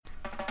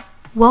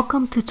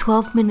Welcome to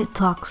 12-Minute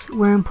Talks,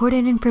 where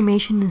important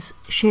information is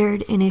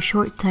shared in a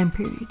short time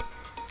period.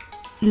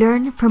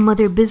 Learn from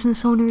other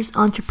business owners,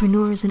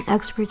 entrepreneurs, and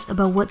experts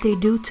about what they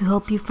do to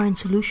help you find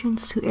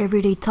solutions to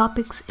everyday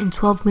topics in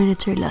 12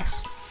 minutes or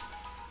less.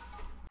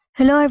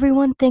 Hello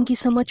everyone, thank you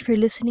so much for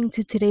listening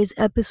to today's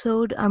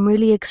episode. I'm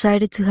really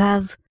excited to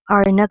have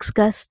our next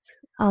guest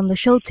on the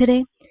show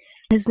today.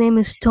 His name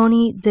is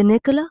Tony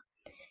DeNicola.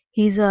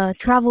 He's a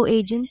travel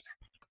agent.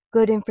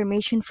 Good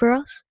information for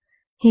us.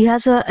 He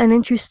has an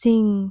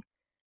interesting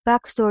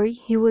backstory.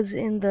 He was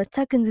in the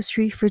tech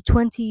industry for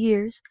 20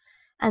 years,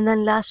 and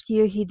then last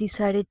year he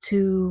decided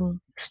to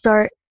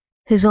start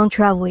his own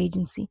travel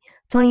agency.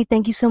 Tony,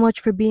 thank you so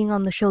much for being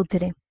on the show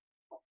today.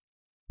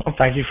 Well,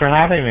 thank you for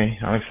having me.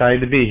 I'm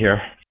excited to be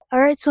here.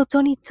 All right, so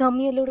Tony, tell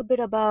me a little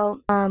bit about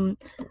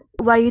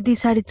why you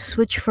decided to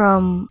switch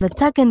from the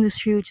tech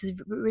industry, which is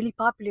really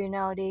popular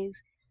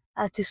nowadays,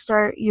 to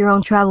start your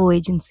own travel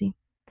agency.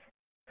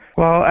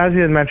 Well, as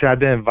you had mentioned, I've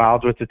been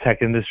involved with the tech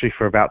industry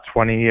for about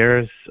 20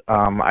 years.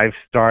 I've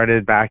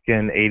started back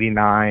in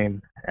 '89,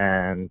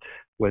 and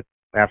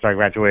after I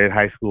graduated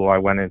high school, I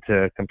went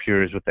into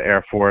computers with the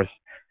Air Force.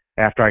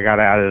 After I got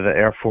out of the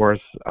Air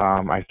Force,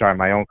 I started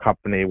my own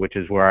company, which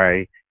is where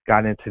I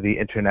got into the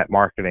internet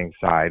marketing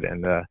side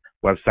and the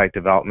website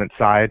development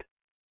side.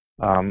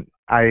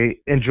 I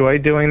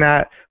enjoyed doing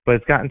that, but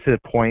it's gotten to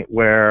the point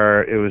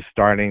where it was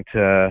starting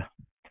to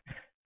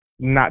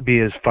not be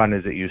as fun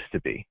as it used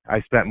to be.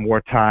 I spent more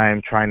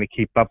time trying to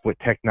keep up with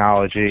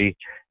technology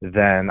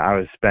than I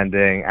was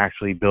spending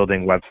actually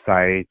building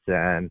websites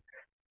and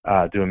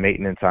doing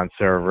maintenance on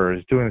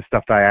servers, doing the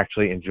stuff that I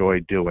actually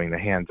enjoyed doing, the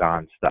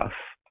hands-on stuff.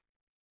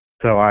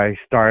 So I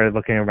started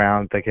looking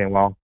around thinking,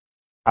 well,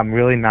 I'm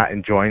really not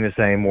enjoying this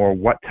anymore.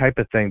 What type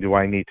of thing do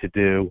I need to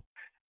do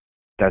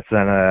that's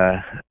going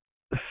to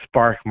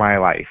spark my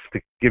life, to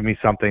give me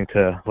something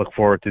to look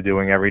forward to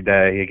doing every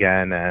day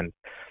again? And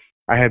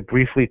I had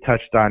briefly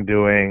touched on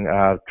doing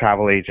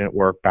travel agent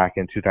work back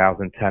in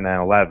 2010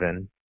 and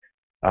 11,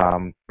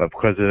 but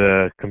because of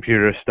the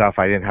computer stuff,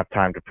 I didn't have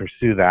time to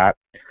pursue that.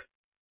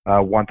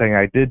 One thing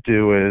I did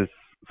do is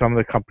some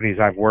of the companies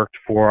I've worked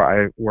for,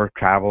 I worked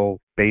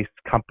travel-based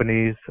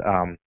companies,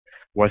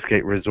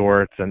 Westgate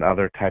Resorts and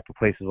other type of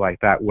places like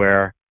that,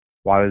 where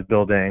while I was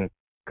building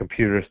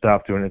computer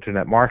stuff, doing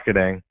internet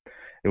marketing,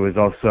 it was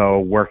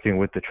also working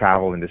with the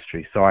travel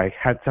industry. So I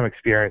had some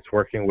experience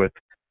working with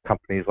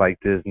companies like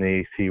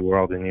Disney,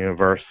 SeaWorld, and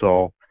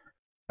Universal,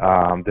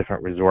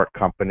 different resort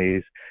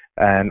companies.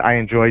 And I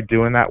enjoyed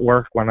doing that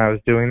work when I was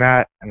doing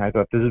that. And I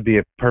thought this would be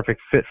a perfect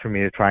fit for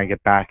me to try and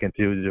get back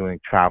into doing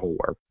travel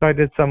work. So I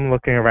did some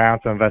looking around,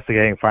 some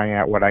investigating, finding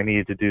out what I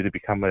needed to do to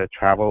become a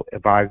travel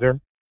advisor.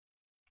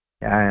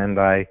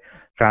 And I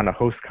found a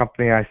host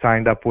company I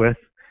signed up with.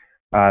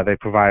 They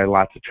provide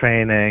lots of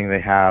training. They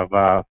have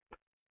a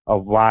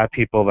lot of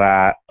people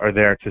that are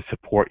there to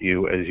support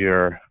you as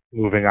you're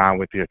moving on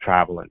with your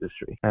travel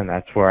industry. And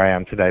that's where I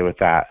am today with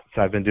that.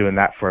 So I've been doing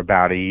that for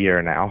about a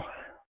year now.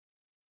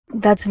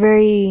 That's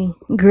very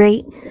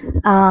great.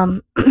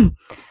 A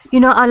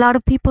lot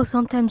of people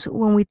sometimes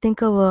when we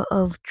think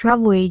of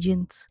travel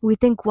agents, we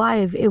think,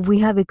 why, if we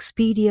have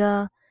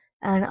Expedia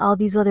and all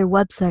these other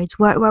websites,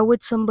 why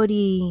would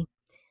somebody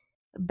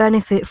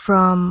benefit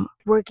from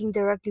working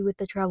directly with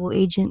a travel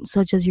agent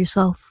such as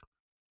yourself?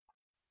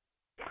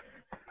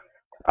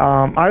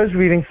 I was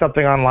reading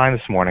something online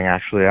this morning,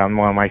 actually, on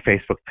one of my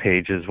Facebook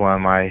pages. One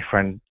of my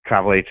friend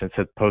travel agents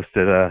had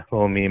posted a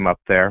little meme up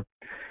there.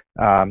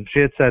 She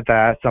had said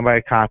that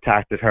somebody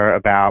contacted her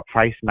about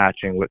price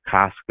matching with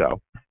Costco.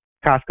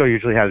 Costco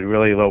usually has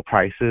really low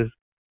prices,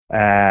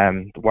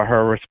 and what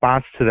her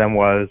response to them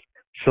was,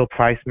 she'll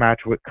price match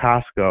with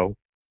Costco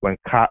when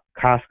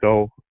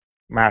Costco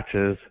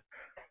matches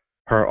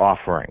her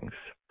offerings.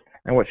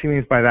 And what she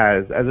means by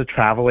that is, as a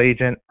travel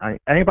agent,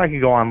 anybody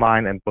can go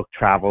online and book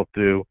travel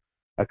through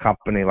a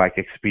company like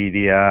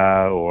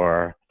Expedia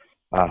or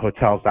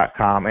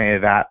Hotels.com, any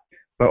of that.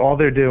 But all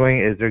they're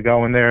doing is they're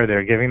going there,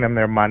 they're giving them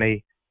their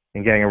money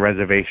and getting a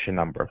reservation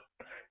number.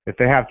 If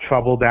they have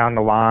trouble down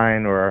the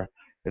line, or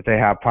if they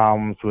have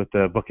problems with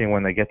the booking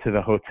when they get to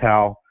the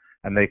hotel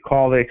and they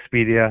call the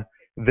Expedia,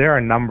 they're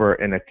a number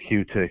in a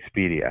queue to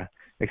Expedia.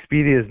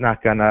 Expedia is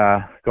not going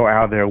to go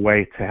out of their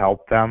way to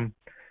help them.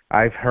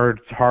 I've heard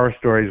horror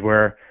stories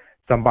where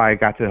somebody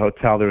got to the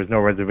hotel, there was no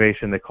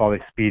reservation, they called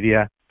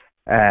Expedia,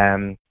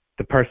 and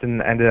the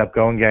person ended up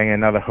getting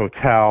another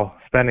hotel,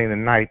 spending the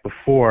night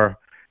before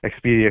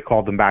Expedia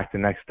called them back the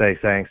next day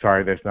saying,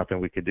 sorry, there's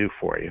nothing we could do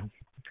for you.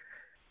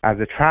 As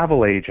a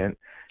travel agent,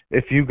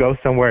 if you go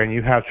somewhere and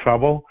you have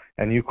trouble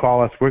and you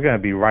call us, we're going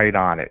to be right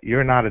on it.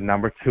 You're not a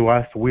number to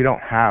us. We don't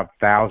have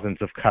thousands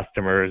of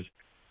customers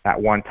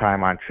at one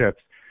time on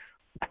trips.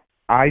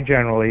 I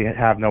generally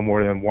have no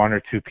more than one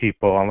or two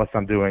people, unless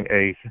I'm doing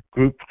a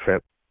group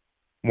trip,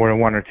 more than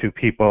one or two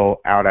people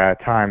out at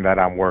a time that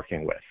I'm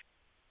working with.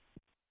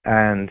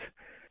 And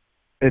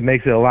it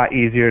makes it a lot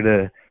easier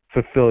to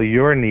fulfill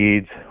your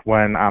needs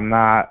when I'm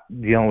not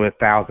dealing with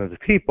thousands of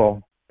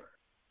people,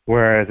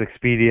 whereas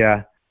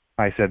Expedia,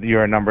 like I said,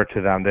 you're a number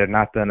to them. They're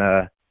not going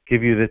to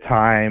give you the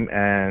time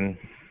and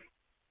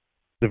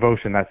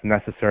devotion that's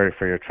necessary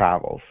for your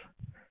travels.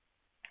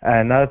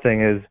 And another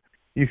thing is,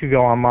 you could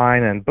go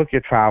online and book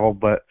your travel,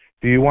 but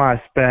do you want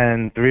to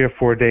spend 3 or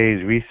 4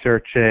 days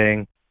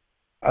researching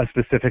a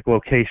specific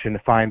location to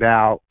find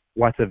out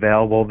what's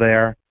available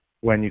there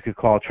when you could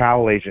call a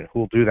travel agent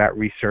who will do that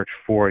research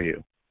for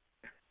you?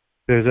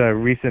 There's a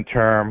recent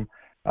term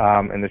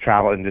in the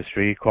travel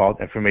industry called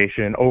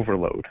information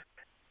overload.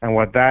 And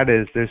what that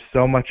is, there's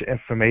so much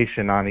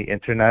information on the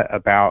internet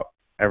about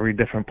every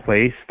different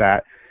place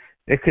that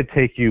it could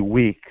take you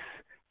weeks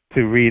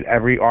to read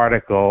every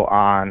article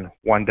on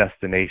one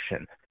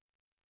destination.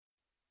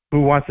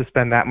 Who wants to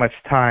spend that much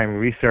time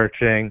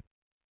researching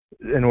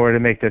in order to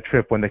make their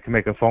trip when they can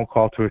make a phone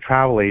call to a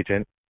travel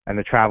agent, and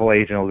the travel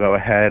agent will go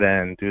ahead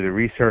and do the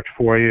research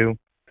for you?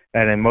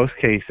 And in most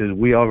cases,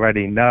 we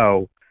already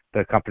know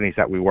the companies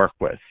that we work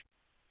with.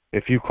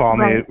 If you call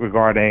me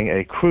regarding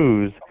a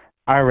cruise,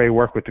 I already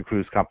work with the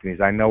cruise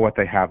companies. I know what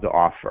they have to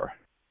offer.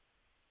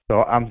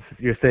 So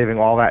you're saving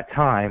all that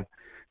time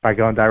by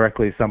going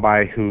directly to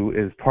somebody who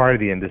is part of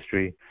the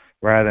industry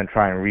rather than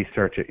trying to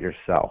research it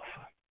yourself.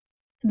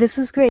 This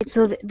is great.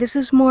 So this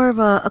is more of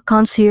a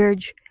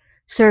concierge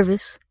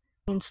service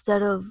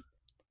instead of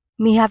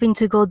me having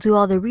to go do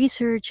all the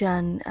research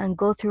and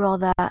go through all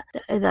that.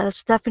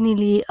 That's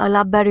definitely a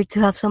lot better to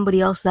have somebody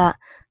else that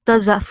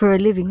does that for a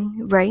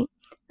living, right?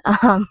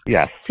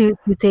 Yes. To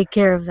take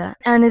care of that.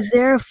 And is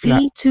there a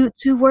fee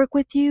to work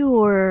with you,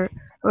 or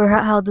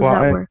how does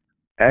that work?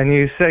 And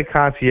you say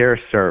concierge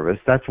service.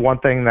 That's one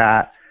thing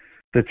that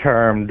the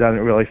term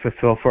doesn't really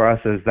fulfill for us,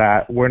 is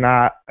that we're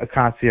not a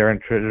concierge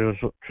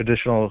in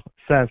traditional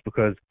sense,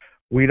 because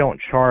we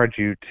don't charge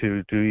you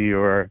to do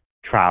your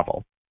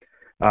travel.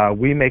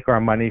 We make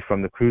our money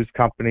from the cruise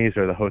companies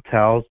or the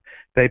hotels.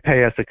 They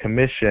pay us a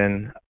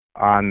commission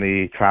on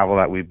the travel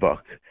that we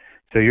book.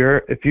 So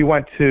if you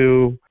went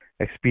to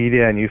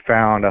Expedia and you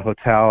found a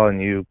hotel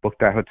and you booked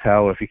that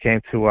hotel, or if you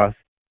came to us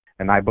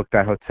and I booked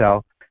that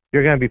hotel,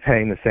 you're going to be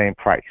paying the same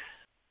price.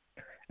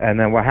 And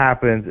then what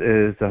happens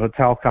is the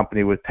hotel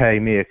company would pay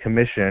me a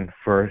commission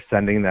for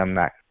sending them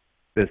that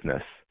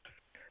business.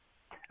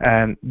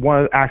 And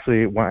when I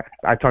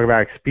talk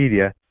about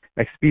Expedia,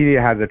 Expedia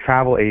has a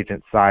travel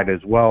agent side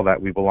as well that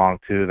we belong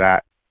to,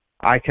 that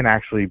I can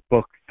actually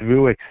book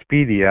through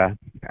Expedia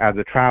as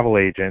a travel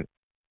agent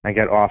and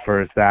get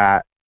offers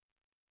that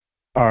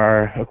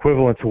are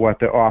equivalent to what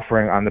they're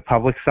offering on the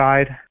public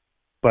side.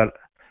 But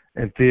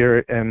in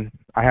theory, and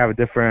I have a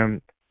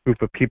different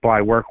group of people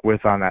I work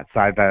with on that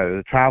side that is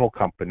a travel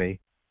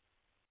company,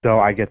 so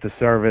I get the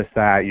service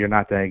that you're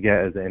not going to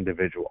get as an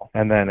individual.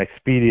 And then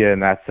Expedia, in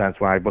that sense,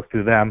 when I book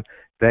through them,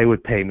 they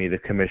would pay me the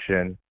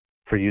commission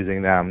for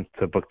using them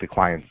to book the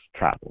client's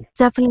travel.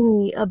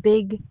 Definitely a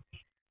big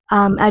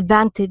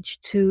advantage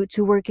to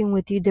working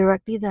with you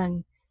directly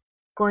than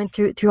going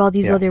through all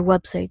these other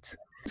websites.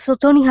 So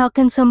Tony, how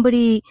can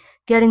somebody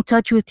get in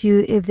touch with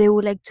you if they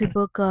would like to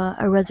book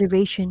a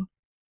reservation?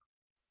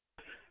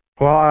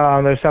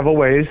 Well, there's several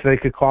ways. They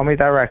could call me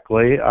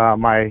directly.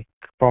 My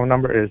phone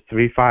number is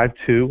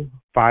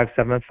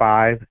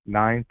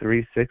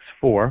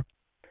 352-575-9364.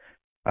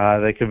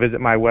 They could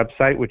visit my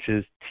website, which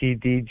is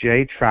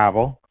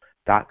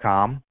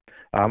tdjtravel.com.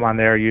 On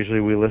there,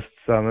 usually we list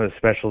some of the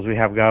specials we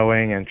have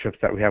going and trips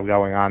that we have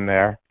going on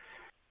there.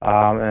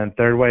 And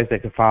third way is they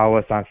can follow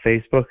us on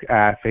Facebook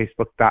at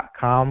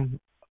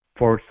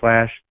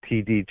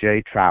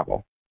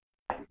facebook.com/tdjtravel.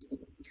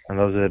 And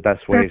those are the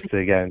best ways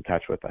to get in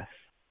touch with us.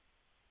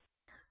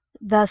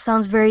 That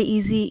sounds very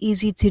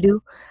easy to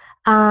do.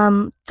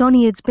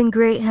 Tony, it's been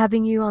great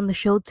having you on the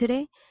show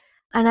today.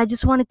 And I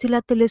just wanted to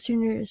let the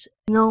listeners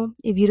know,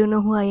 if you don't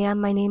know who I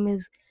am, my name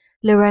is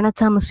Lorena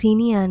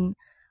Tomasini, and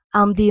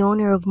I'm the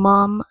owner of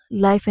Mom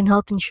Life and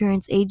Health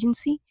Insurance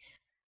Agency.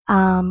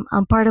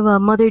 I'm part of a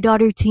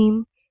mother-daughter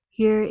team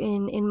here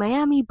in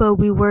Miami, but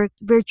we work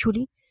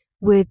virtually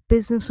with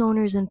business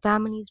owners and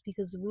families,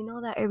 because we know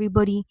that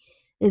everybody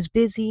is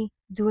busy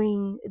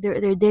doing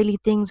their daily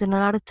things, and a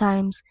lot of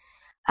times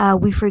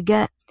we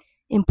forget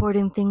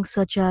important things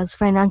such as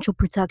financial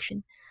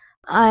protection.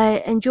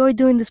 I enjoy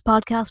doing this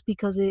podcast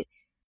because it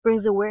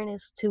brings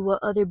awareness to what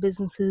other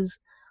businesses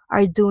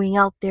are doing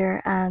out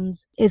there, and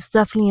it's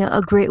definitely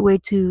a great way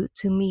to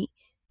meet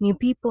new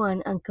people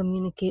and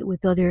communicate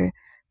with other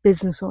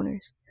business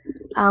owners.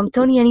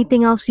 Tony,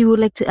 anything else you would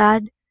like to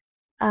add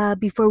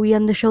before we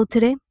end the show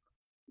today?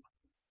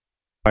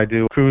 I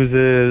do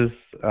cruises,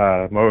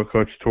 motor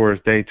coach tours,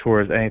 day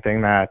tours,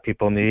 anything that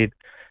people need,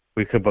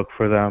 we could book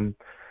for them.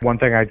 One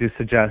thing I do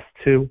suggest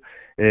too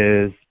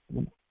is,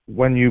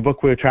 when you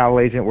book with a travel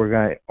agent, we're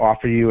going to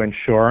offer you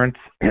insurance.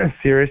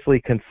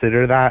 Seriously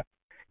consider that.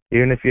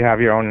 Even if you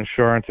have your own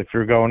insurance, if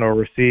you're going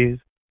overseas,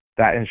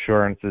 that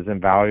insurance is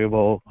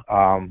invaluable.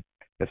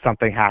 If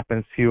something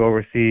happens to you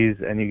overseas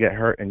and you get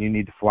hurt and you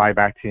need to fly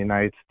back to the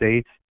United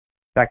States,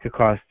 that could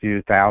cost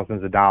you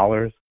thousands of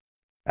dollars.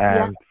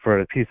 And for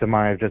the peace of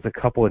mind of just a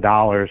couple of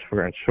dollars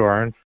for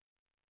insurance,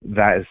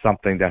 that is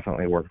something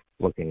definitely worth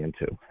looking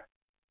into.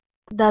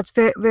 That's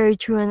very, very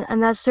true.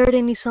 And that's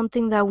certainly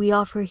something that we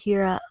offer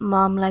here at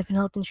Mom Life and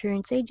Health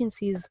Insurance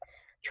Agencies,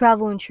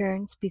 travel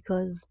insurance,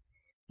 because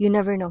you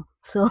never know.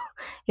 So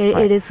Right.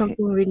 it is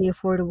something really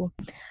affordable.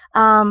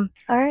 All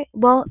right.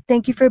 Well,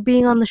 thank you for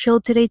being on the show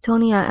today,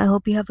 Tony. I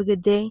hope you have a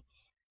good day.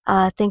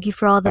 Thank you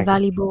for all the Thank you.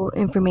 valuable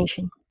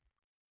information.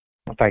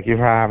 Thank you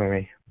for having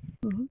me.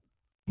 Mhm.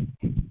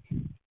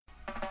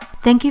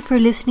 Thank you for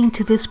listening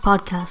to this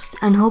podcast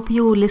and hope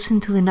you will listen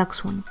to the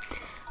next one.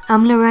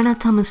 I'm Lorena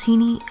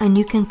Tomasini, and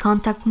you can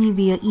contact me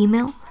via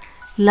email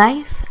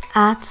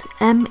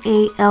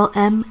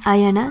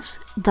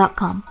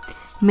life@malmins.com.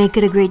 Make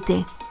it a great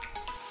day.